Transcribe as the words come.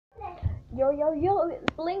Yo, yo, yo, it's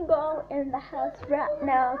Blingo in the house right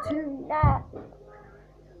now tonight.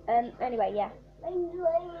 Anyway, yeah.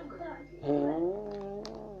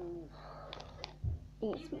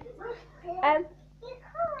 Eat sweets.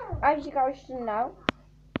 As you guys should know,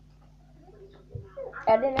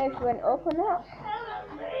 I don't know if you went up or not.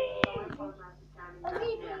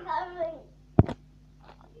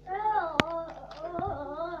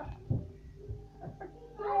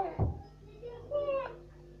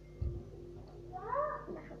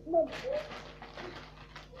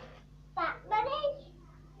 That money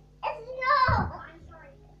is not.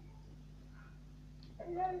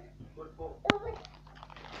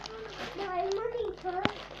 My money first.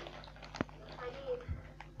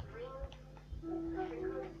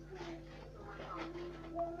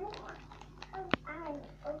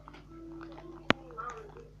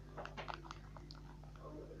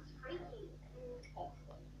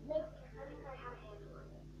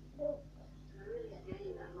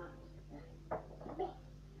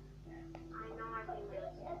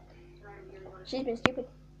 She's been stupid.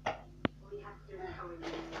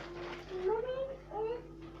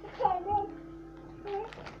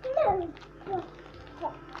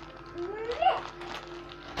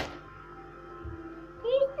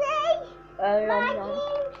 Anyway,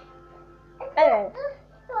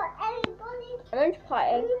 I'm going to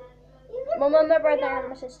party. My mum, my brother, and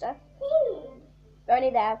my sister. They're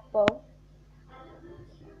only there for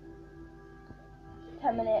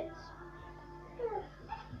 10 minutes.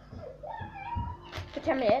 For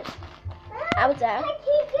 10 minutes. I was there.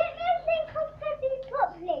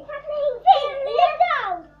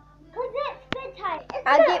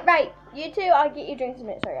 I'll get right. You two, I'll get you drinks in a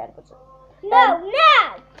minute. Sorry, I had to put some. No.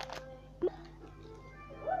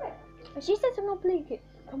 She said something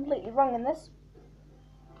completely wrong in this.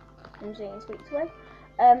 I'm saying sweets away.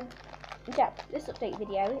 Yeah, this update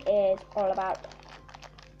video is all about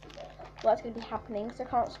what's going to be happening, so I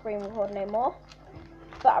can't screen record no more.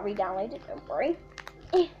 But I re-downloaded it, don't worry.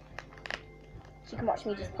 So you can watch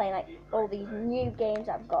me just playing like all these new games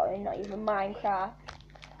I've got in, not even Minecraft.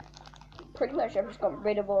 Pretty much I've just got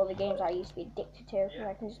rid of all the games I used to be addicted to, so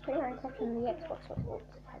I can just play Minecraft on the Xbox.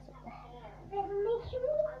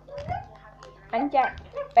 And yeah,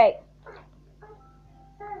 wait.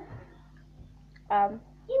 I'll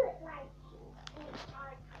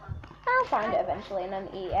find it eventually and then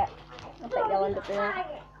eat it. I bet you'll end up doing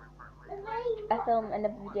it. I film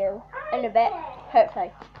another video in a bit,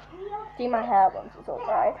 hopefully. Do my hair once it's all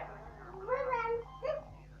dried.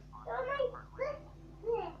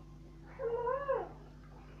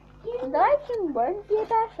 Liking won't be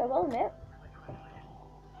better, won't it?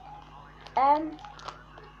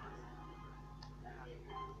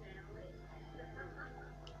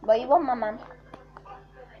 What you want, my man?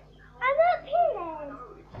 I'm not peeling.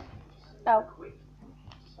 Oh.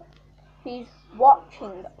 He's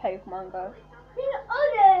watching Pokemon Go.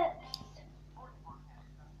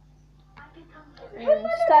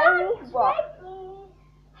 So what?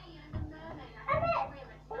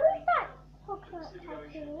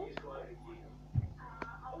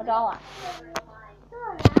 A Darlax.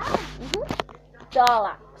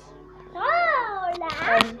 Darlax.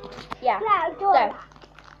 Yeah. So.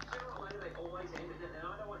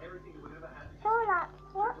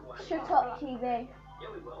 Shut up, TV.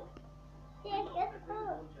 Yes, that's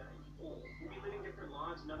cool.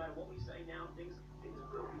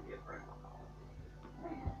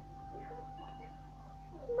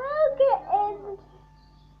 Smoke it in.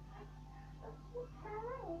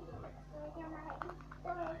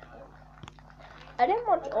 I didn't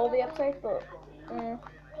watch all the episodes, but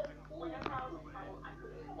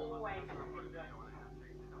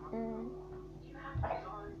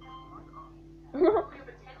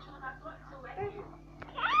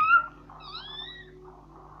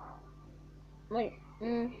wait,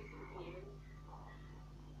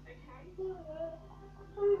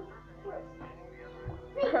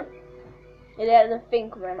 There's a thing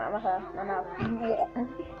coming out of my mouth.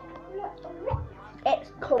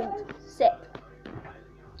 It's cold, sick.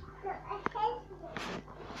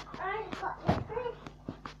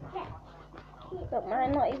 Look,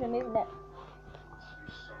 mine's not even moving it.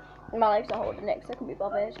 My legs are holding it because I can be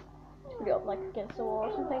bothered. Put it up like against the wall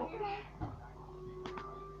or something.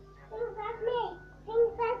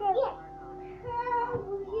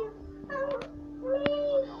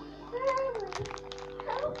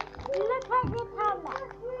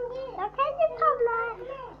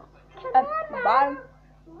 Bye.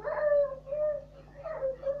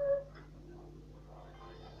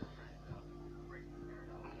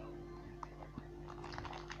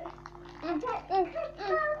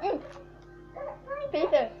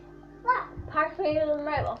 Peter. Park me the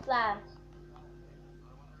remote off there.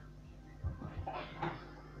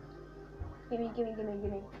 Gimme.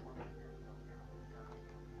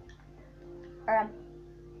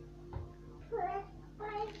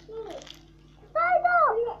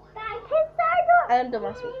 I'm done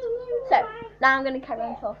my sweets. So, now I'm going to carry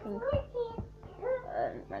on talking.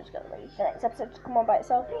 I just got ready for the next episode to come on by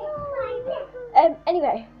itself.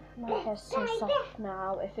 Anyway, my hair's so soft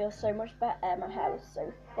now. It feels so much better. My hair was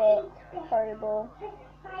so thick, horrible.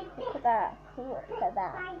 Look at that. Look at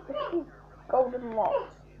that. Look at these golden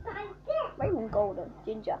locks. Not even golden,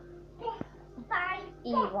 ginger.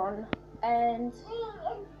 Yvonne. And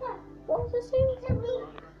what was this name?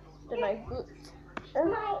 Don't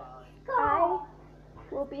know. I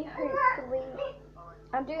will be hopefully.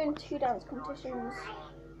 I'm doing 2 dance competitions.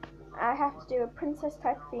 I have to do a princess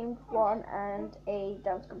type themed one and a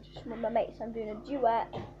dance competition with my mates. I'm doing a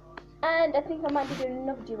duet, and I think I might be doing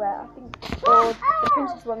another duet. I think the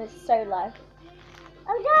princess one is solo.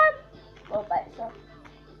 All by itself.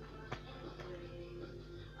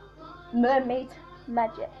 Mermaid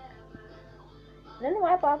magic. I don't know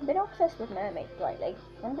why, but I've been obsessed with mermaids lately.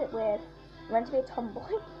 I'm a bit weird. I'm meant to be a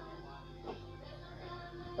tomboy.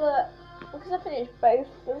 But because I finished both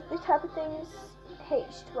of the type of things,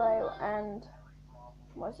 H2O and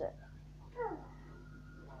what was it?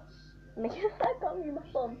 I can't use my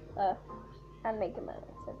thumb. And Make a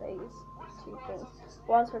Mermaid. So these 2 things.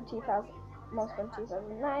 One's from 2000. One's from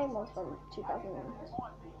 2009. One's from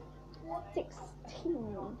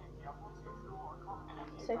 2016.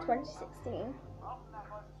 So 2016.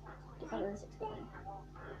 2016.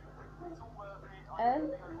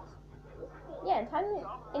 Yeah, in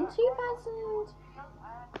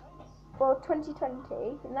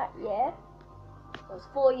 2020, in that year, it was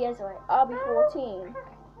 4 years away. I'll be 14.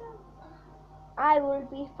 I will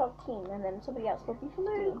be 14, and then somebody else will be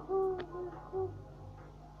 15.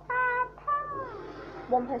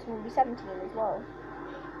 One person will be 17 as well.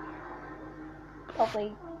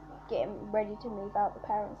 Probably getting ready to move out the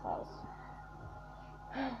parents' house.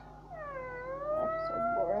 That's so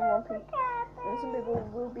boring. And some people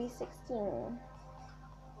will be 16.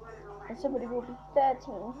 And somebody will be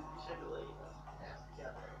 13.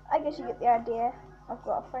 I guess you get the idea. I've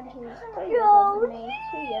got a friend who's 3 years older than me,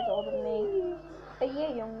 2 years older than me, a year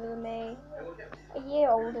younger than me, a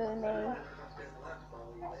year older than me.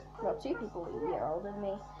 Well, 2 people a year older than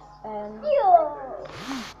me. 3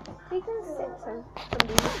 and 6, so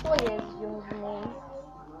somebody who's 4 years younger than me.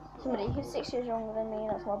 Somebody who's 6 years younger than me,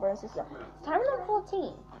 that's my brother and sister. So I'm not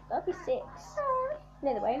 14. That'll be 6.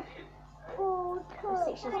 No, they won't. There's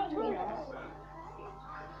 6 years between us.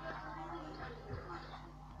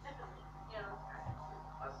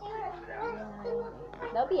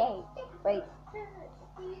 That'll be 8. Wait.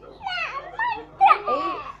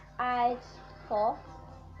 8 add 4.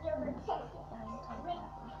 9, 10, 11,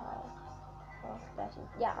 12, 13.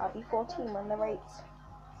 Yeah, I'll be 14 when they're 8.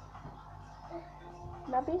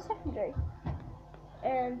 And I'll be in secondary.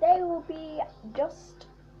 And they will be just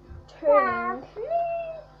turning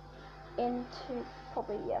into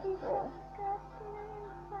probably year 4.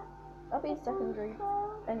 I'll be in secondary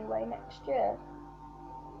anyway next year.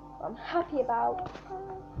 I'm happy about,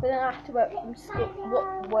 but then I have to work from school.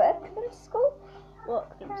 Work from school?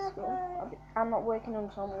 I'm not working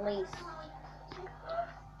until at least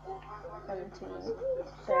 17.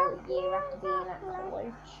 So a year after being at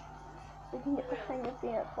college. We can get the hang of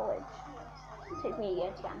being at college. It takes me a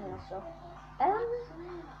year to get hang of stuff.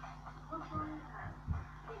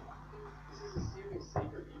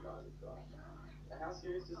 How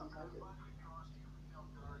serious does he take it?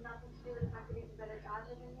 Nothing to do with the fact that he's a better driver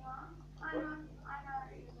than you are. I know.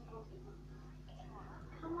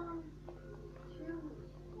 Come on, chill.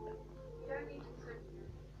 You don't need to say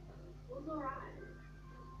it was alright.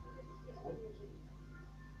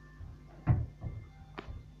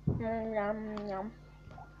 Yum.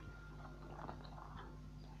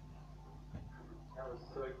 That was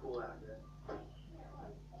so cool out there.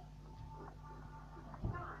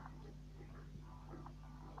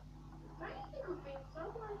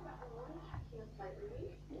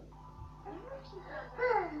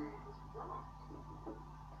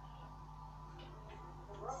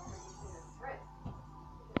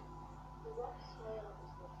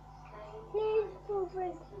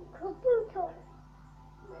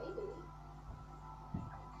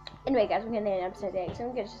 Anyway, guys, we're going to end episode 8, so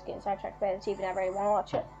I'm going to just get sidetracked by the TV and I really want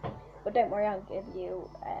to watch it. But don't worry, I'll give you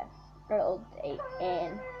a little date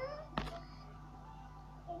in.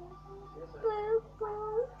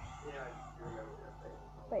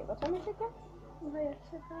 Wait, what time is it again?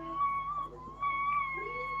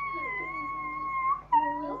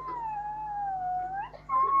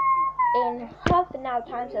 in half an hour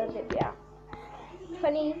time, so it'll be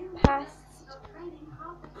 20 past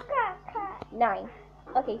 9.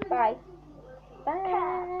 Okay, bye. Bye.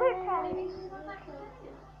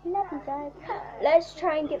 Love you guys. Let's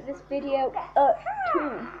try and get this video up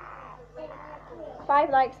to 5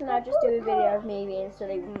 likes, and I'll just do a video of me being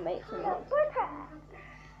silly and make some noise.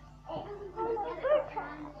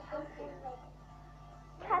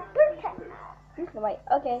 I'm just gonna wait.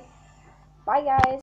 Okay. Bye, guys.